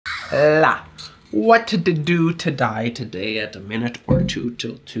La. What to do to die today at a minute or two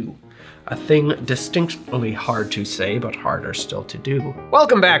till 2. A thing distinctly hard to say, but harder still to do.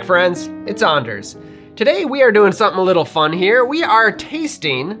 Welcome back, friends. It's Anders. Today we are doing something a little fun here. We are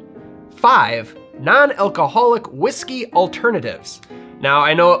tasting 5 non-alcoholic whiskey alternatives. Now,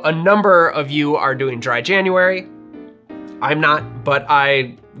 I know a number of you are doing dry January. I'm not, but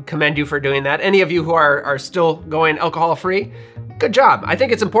I commend you for doing that. Any of you who are still going alcohol-free, good job. I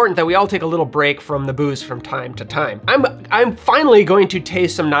think it's important that we all take a little break from the booze from time to time. I'm finally going to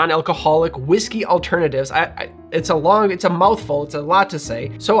taste some non-alcoholic whiskey alternatives. It's a mouthful, it's a lot to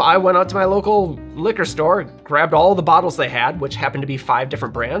say. So I went out to my local liquor store, grabbed all the bottles they had, which happened to be 5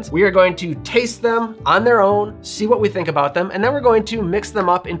 different brands. We are going to taste them on their own, see what we think about them, and then we're going to mix them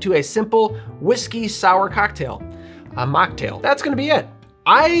up into a simple whiskey sour cocktail, a mocktail. That's gonna be it.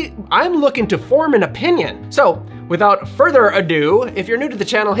 I'm looking to form an opinion. So without further ado, if you're new to the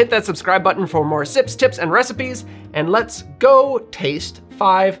channel, hit that subscribe button for more sips, tips, and recipes, and let's go taste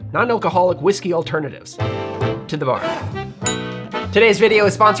 5 non-alcoholic whiskey alternatives. To the bar. Today's video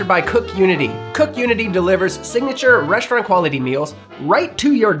is sponsored by Cook Unity. Cook Unity delivers signature restaurant quality meals right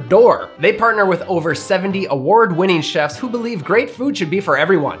to your door. They partner with over 70 award-winning chefs who believe great food should be for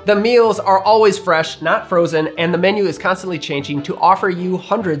everyone. The meals are always fresh, not frozen, and the menu is constantly changing to offer you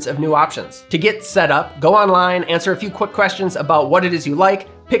hundreds of new options. To get set up, go online, answer a few quick questions about what it is you like,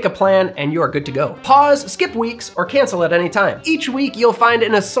 pick a plan, and you are good to go. Pause, skip weeks, or cancel at any time. Each week, you'll find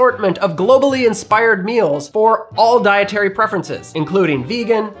an assortment of globally inspired meals for all dietary preferences, including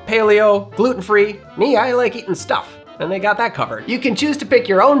vegan, paleo, gluten-free. Me, I like eating stuff, and they got that covered. You can choose to pick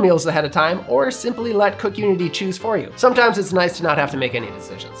your own meals ahead of time, or simply let Cook Unity choose for you. Sometimes it's nice to not have to make any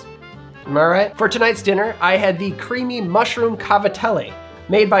decisions. Am I right? For tonight's dinner, I had the creamy mushroom cavatelli,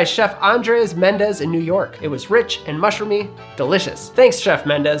 made by Chef Andres Mendez in New York. It was rich and mushroomy, delicious. Thanks, Chef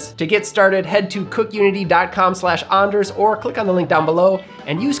Mendez. To get started, head to cookunity.com/Anders or click on the link down below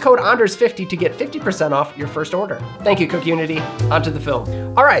and use code Anders50 to get 50% off your first order. Thank you, Cook Unity. On to the film.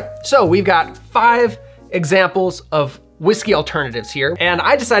 All right, so we've got 5 examples of whiskey alternatives here, and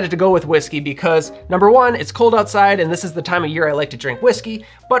I decided to go with whiskey because number 1, it's cold outside and this is the time of year I like to drink whiskey,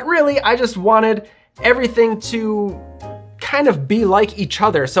 but really I just wanted everything to kind of be like each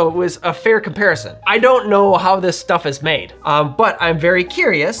other, so it was a fair comparison. I don't know how this stuff is made, but I'm very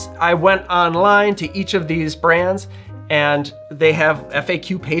curious. I went online to each of these brands and they have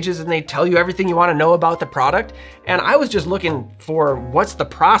FAQ pages and they tell you everything you want to know about the product. And I was just looking for what's the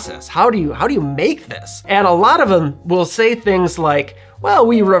process? How do you make this? And a lot of them will say things like, well,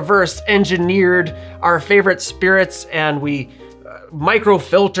 we reverse engineered our favorite spirits and we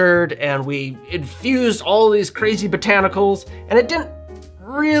micro-filtered and we infused all these crazy botanicals, and it didn't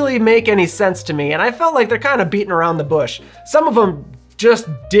really make any sense to me, and I felt like they're kind of beating around the bush. Some of them just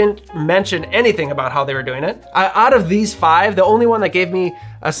didn't mention anything about how they were doing it. Out of these 5, the only one that gave me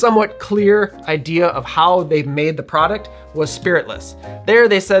a somewhat clear idea of how they made the product was Spiritless. There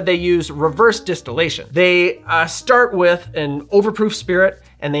they said they use reverse distillation. They start with an overproof spirit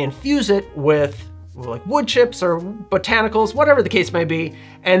and they infuse it with like wood chips or botanicals, whatever the case may be,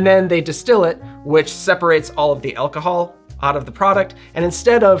 and then they distill it, which separates all of the alcohol out of the product, and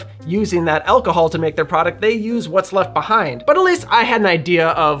instead of using that alcohol to make their product, they use what's left behind. But at least I had an idea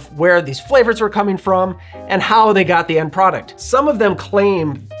of where these flavors were coming from and how they got the end product. Some of them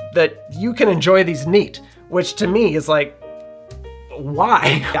claim that you can enjoy these neat, which to me is like,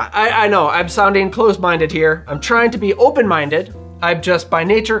 why? I know, I'm sounding closed-minded here. I'm trying to be open-minded. I'm just by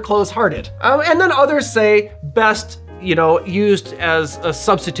nature close-hearted. And then others say best, used as a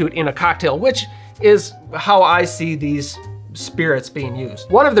substitute in a cocktail, which is how I see these spirits being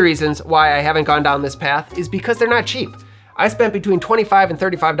used. One of the reasons why I haven't gone down this path is because they're not cheap. I spent between $25 and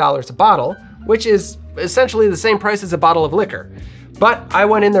 $35 a bottle, which is essentially the same price as a bottle of liquor. But I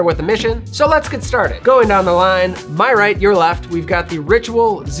went in there with a mission, so let's get started. Going down the line, my right, your left, we've got the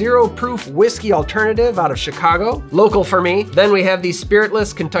Ritual Zero Proof Whiskey Alternative out of Chicago, local for me. Then we have the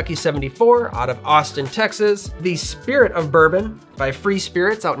Spiritless Kentucky 74 out of Austin, Texas. The Spirit of Bourbon by Free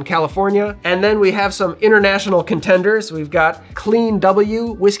Spirits out in California. And then we have some international contenders. We've got Clean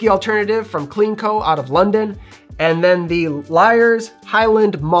W Whiskey Alternative from Clean Co out of London. And then the Lyre's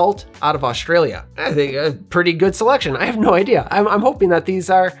Highland Malt out of Australia. I think a pretty good selection. I have no idea. I'm hoping that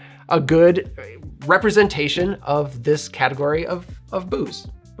these are a good representation of this category of booze.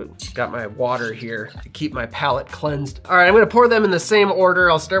 Got my water here to keep my palate cleansed. All right, I'm gonna pour them in the same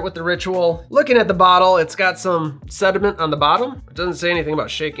order. I'll start with the Ritual. Looking at the bottle, it's got some sediment on the bottom. It doesn't say anything about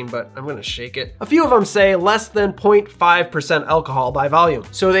shaking, but I'm gonna shake it. A few of them say less than 0.5% alcohol by volume,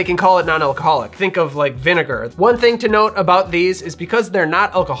 so they can call it non-alcoholic. Think of like vinegar. One thing to note about these is because they're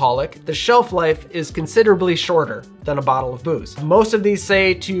not alcoholic, the shelf life is considerably shorter than a bottle of booze. Most of these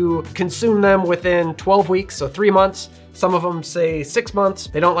say to consume them within 12 weeks, so 3 months. Some of them say 6 months.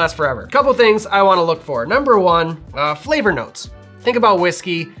 They don't last forever. Couple things I wanna look for. Number one, flavor notes. Think about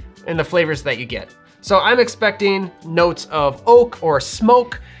whiskey and the flavors that you get. So I'm expecting notes of oak or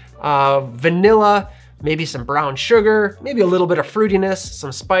smoke, vanilla, maybe some brown sugar, maybe a little bit of fruitiness,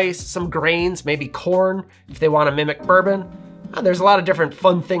 some spice, some grains, maybe corn if they wanna mimic bourbon. There's a lot of different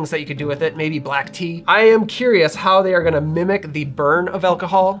fun things that you could do with it, maybe black tea. I am curious how they are gonna mimic the burn of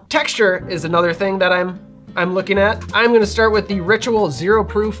alcohol. Texture is another thing that I'm looking at. I'm gonna start with the Ritual Zero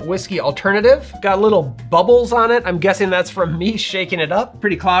Proof Whiskey Alternative. Got little bubbles on it. I'm guessing that's from me shaking it up.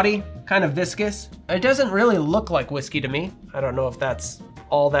 Pretty cloudy, kind of viscous. It doesn't really look like whiskey to me. I don't know if that's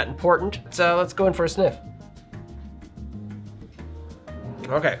all that important. So let's go in for a sniff.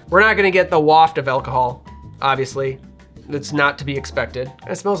 Okay, we're not gonna get the waft of alcohol, obviously. That's not to be expected.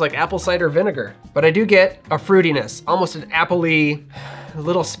 It smells like apple cider vinegar, but I do get a fruitiness, almost an appley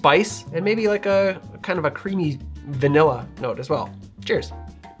little spice, and maybe like a kind of a creamy vanilla note as well. Cheers.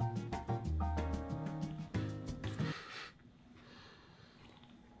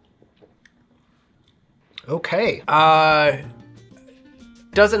 Okay,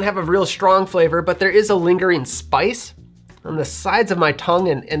 doesn't have a real strong flavor, but there is a lingering spice on the sides of my tongue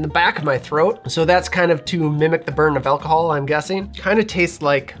and in the back of my throat. So that's kind of to mimic the burn of alcohol, I'm guessing. Kind of tastes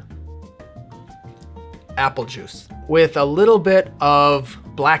like apple juice with a little bit of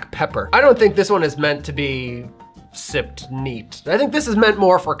black pepper. I don't think this one is meant to be sipped neat. I think this is meant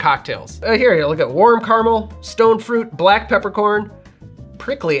more for cocktails. Here, look at warm caramel, stone fruit, black peppercorn,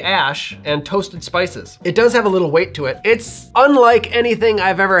 prickly ash, and toasted spices. It does have a little weight to it. It's unlike anything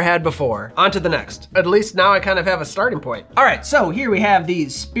I've ever had before. On to the next. At least now I kind of have a starting point. All right, so here we have the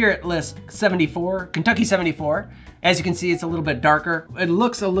Spiritless 74, Kentucky 74. As you can see, it's a little bit darker. It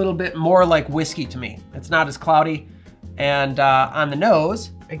looks a little bit more like whiskey to me. It's not as cloudy. And on the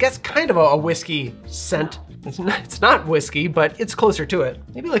nose, I guess kind of a whiskey scent. It's not whiskey, but it's closer to it.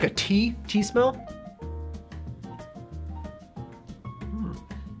 Maybe like a tea smell.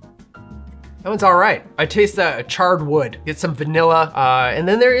 That one's all right. I taste that charred wood. Get some vanilla, and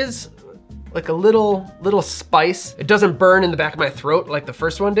then there is like a little spice. It doesn't burn in the back of my throat like the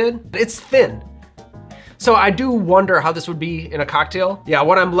first one did. It's thin. So I do wonder how this would be in a cocktail. Yeah,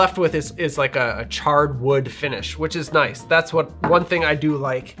 what I'm left with is like a charred wood finish, which is nice. That's one thing I do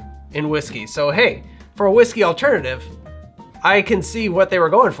like in whiskey. So hey, for a whiskey alternative, I can see what they were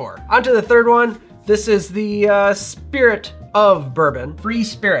going for. On to the third one. This is the Spirit of Bourbon, Free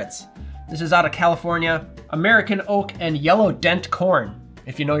Spirits. This is out of California. American oak and yellow dent corn,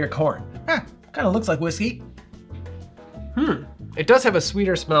 if you know your corn. Kind of looks like whiskey. It does have a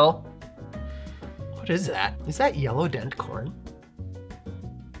sweeter smell. What is that? Is that yellow dent corn?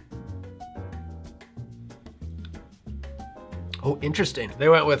 Oh, interesting. They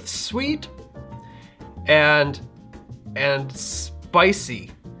went with sweet and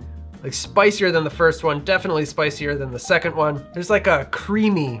spicy. Like spicier than the first one, definitely spicier than the second one. There's like a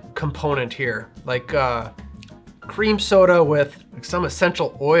creamy component here, like cream soda with like some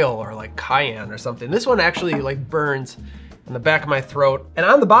essential oil or like cayenne or something. This one actually like burns in the back of my throat. And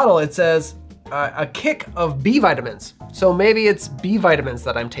on the bottle it says a kick of B vitamins. So maybe it's B vitamins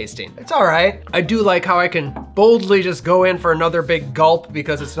that I'm tasting. It's all right. I do like how I can boldly just go in for another big gulp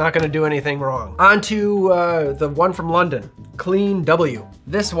because it's not gonna do anything wrong. On to the one from London, Clean W.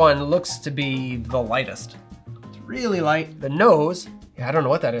 This one looks to be the lightest. It's really light. The nose, yeah, I don't know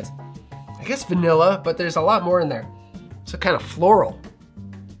what that is. I guess vanilla, but there's a lot more in there. So kind of floral.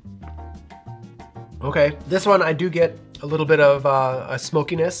 Okay, this one I do get a little bit of a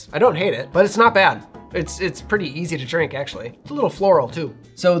smokiness. I don't hate it, but it's not bad. It's pretty easy to drink, actually. It's a little floral too.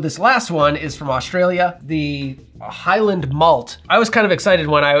 So this last one is from Australia, the Highland Malt. I was kind of excited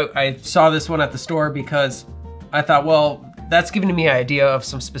when I saw this one at the store because I thought, well, that's giving me an idea of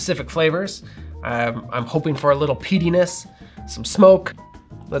some specific flavors. I'm hoping for a little peatiness, some smoke.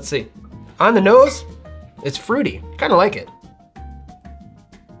 Let's see. On the nose, it's fruity. Kind of like it.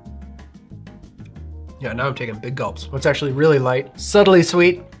 Yeah, now I'm taking big gulps. It's actually really light, subtly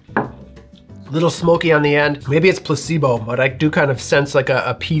sweet, a little smoky on the end. Maybe it's placebo, but I do kind of sense like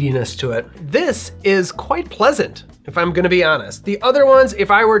a peatiness to it. This is quite pleasant, if I'm gonna be honest. The other ones, if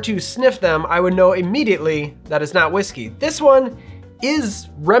I were to sniff them, I would know immediately that it's not whiskey. This one is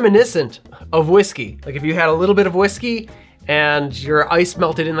reminiscent of whiskey. Like if you had a little bit of whiskey and your ice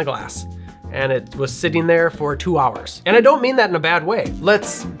melted in the glass and it was sitting there for 2 hours. And I don't mean that in a bad way.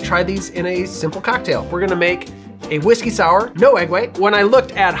 Let's try these in a simple cocktail. We're gonna make a whiskey sour, no egg white. When I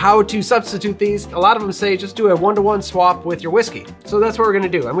looked at how to substitute these, a lot of them say just do a 1-to-1 swap with your whiskey. So that's what we're gonna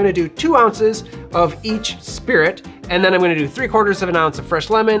do. I'm gonna do 2 ounces of each spirit, and then I'm gonna do 3/4 of an ounce of fresh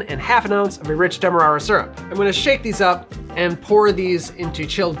lemon and 1/2 ounce of a rich Demerara syrup. I'm gonna shake these up and pour these into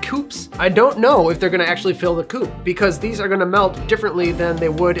chilled coupes. I don't know if they're gonna actually fill the coupe because these are gonna melt differently than they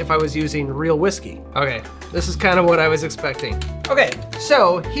would if I was using real whiskey. Okay, this is kind of what I was expecting. Okay,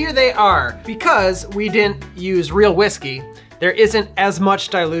 so here they are. Because we didn't use real whiskey, there isn't as much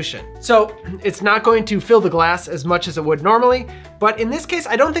dilution. So it's not going to fill the glass as much as it would normally, but in this case,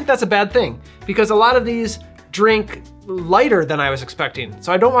 I don't think that's a bad thing because a lot of these drink lighter than I was expecting.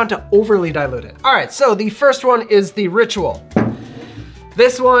 So I don't want to overly dilute it. All right, so the first one is the Ritual.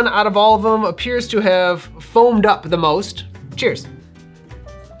 This one out of all of them appears to have foamed up the most. Cheers.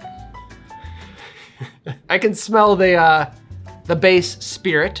 I can smell the base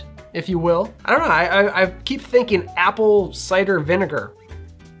spirit, if you will. I don't know, I keep thinking apple cider vinegar.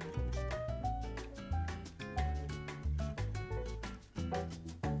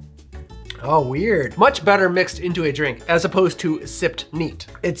 Oh, weird. Much better mixed into a drink as opposed to sipped neat.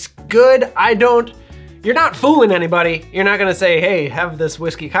 It's good. You're not fooling anybody. You're not gonna say, hey, have this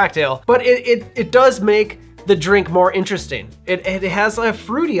whiskey cocktail, but it does make the drink more interesting. It has a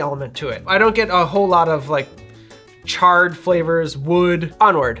fruity element to it. I don't get a whole lot of like charred flavors, wood.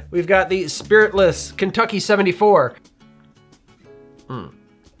 Onward, we've got the spiritless Kentucky 74.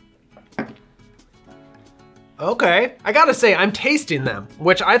 Okay, I gotta say, I'm tasting them,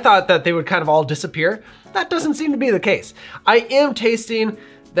 which I thought that they would kind of all disappear. That doesn't seem to be the case. I am tasting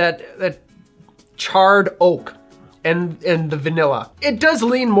that charred oak and the vanilla. It does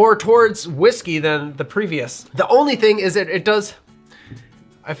lean more towards whiskey than the previous. The only thing is it does,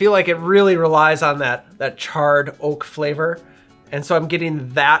 I feel like it really relies on that charred oak flavor. And so I'm getting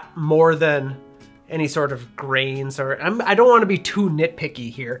that more than any sort of grains, or I don't want to be too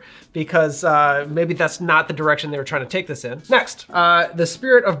nitpicky here because maybe that's not the direction they were trying to take this in. Next, the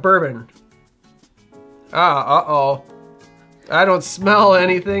Spirit of Bourbon. Uh-oh. I don't smell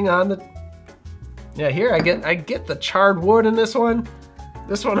anything on the, yeah, here I get the charred wood in this one.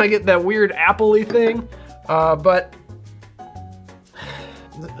 This one I get that weird apple-y thing, but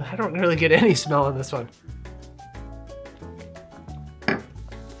I don't really get any smell in this one.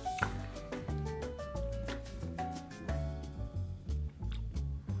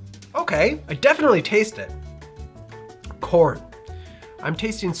 Okay, I definitely taste it. Corn. I'm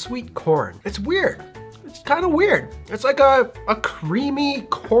tasting sweet corn. It's weird. It's kind of weird. It's like a creamy,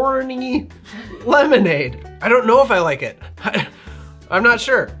 corny lemonade. I don't know if I like it. I'm not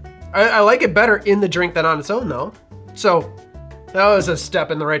sure. I like it better in the drink than on its own though. So that was a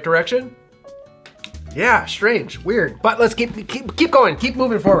step in the right direction. Yeah, strange, weird. But let's keep going, keep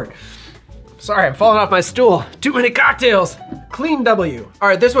moving forward. Sorry, I'm falling off my stool. Too many cocktails. Clean W. All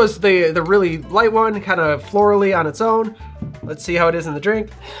right, this was the really light one, kind of florally on its own. Let's see how it is in the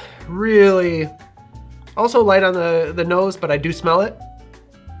drink. Really, also light on the nose, but I do smell it.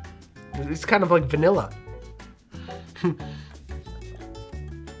 It's kind of like vanilla.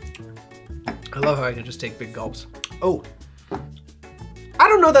 I love how I can just take big gulps. Oh, I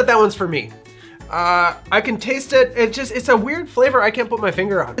don't know that one's for me. I can taste it. It's a weird flavor I can't put my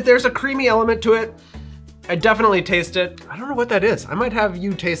finger on. There's a creamy element to it. I definitely taste it. I don't know what that is. I might have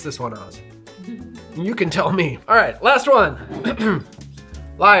you taste this one, Oz. You can tell me. All right, last one.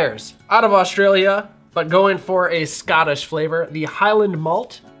 Liars, out of Australia, but going for a Scottish flavor, the Highland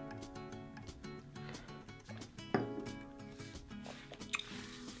Malt.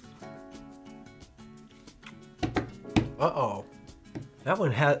 Uh-oh. That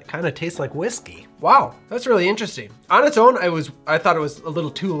one kind of tastes like whiskey. Wow, that's really interesting. On its own, I thought it was a little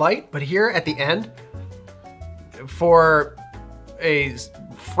too light, but here at the end, for a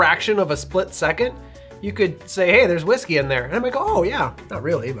fraction of a split second, you could say, hey, there's whiskey in there. And I'm like, oh yeah, not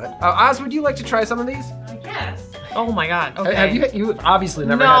really, but. Oz, would you like to try some of these? Yes. Oh my God, okay. Have you've obviously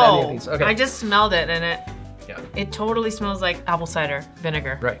never had any of these. Okay. I just smelled it and it totally smells like apple cider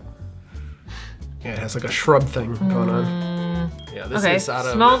vinegar. Right. Yeah, it has like a shrub thing going on. Yeah, this is out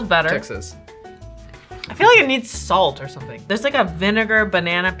of smells better. Texas. I feel like it needs salt or something. There's like a vinegar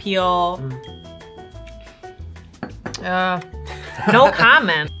banana peel. No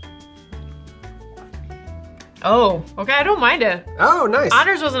comment. Oh, okay, I don't mind it. Oh, nice.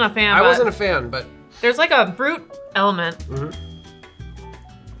 Anders wasn't a fan. I wasn't a fan, but. There's like a fruit element.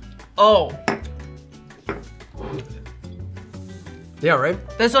 Oh. Yeah, right?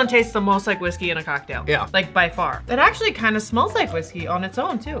 This one tastes the most like whiskey in a cocktail. Yeah. Like by far. It actually kind of smells like whiskey on its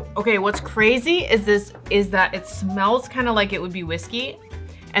own too. Okay, what's crazy is that it smells kind of like it would be whiskey,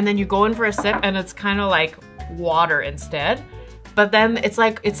 and then you go in for a sip and it's kind of like water instead. But then it's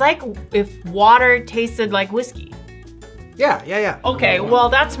like if water tasted like whiskey. Yeah. Okay, well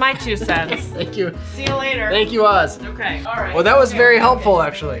that's my 2 cents. Thank you. See you later. Thank you, Oz. Okay, all right. Well, that was Okay, very okay, helpful, okay.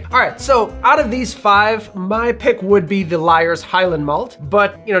 actually. All right, so out of these 5, my pick would be the Lyre's Highland Malt.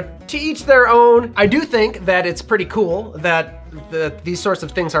 But, you know, to each their own. I do think that it's pretty cool that these sorts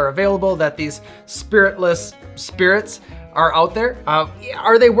of things are available, that these spiritless spirits are out there.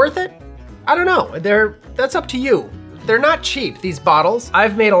 Are they worth it? I don't know. That's up to you. They're not cheap, these bottles.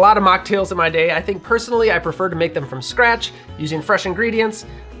 I've made a lot of mocktails in my day. I think personally I prefer to make them from scratch using fresh ingredients,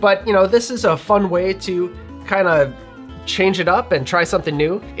 but you know, this is a fun way to kind of change it up and try something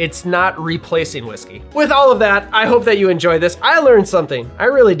new. It's not replacing whiskey. With all of that, I hope that you enjoyed this. I learned something, I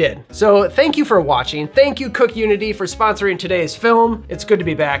really did. So thank you for watching. Thank you Cook Unity for sponsoring today's film. It's good to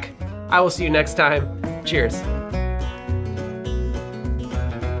be back. I will see you next time. Cheers.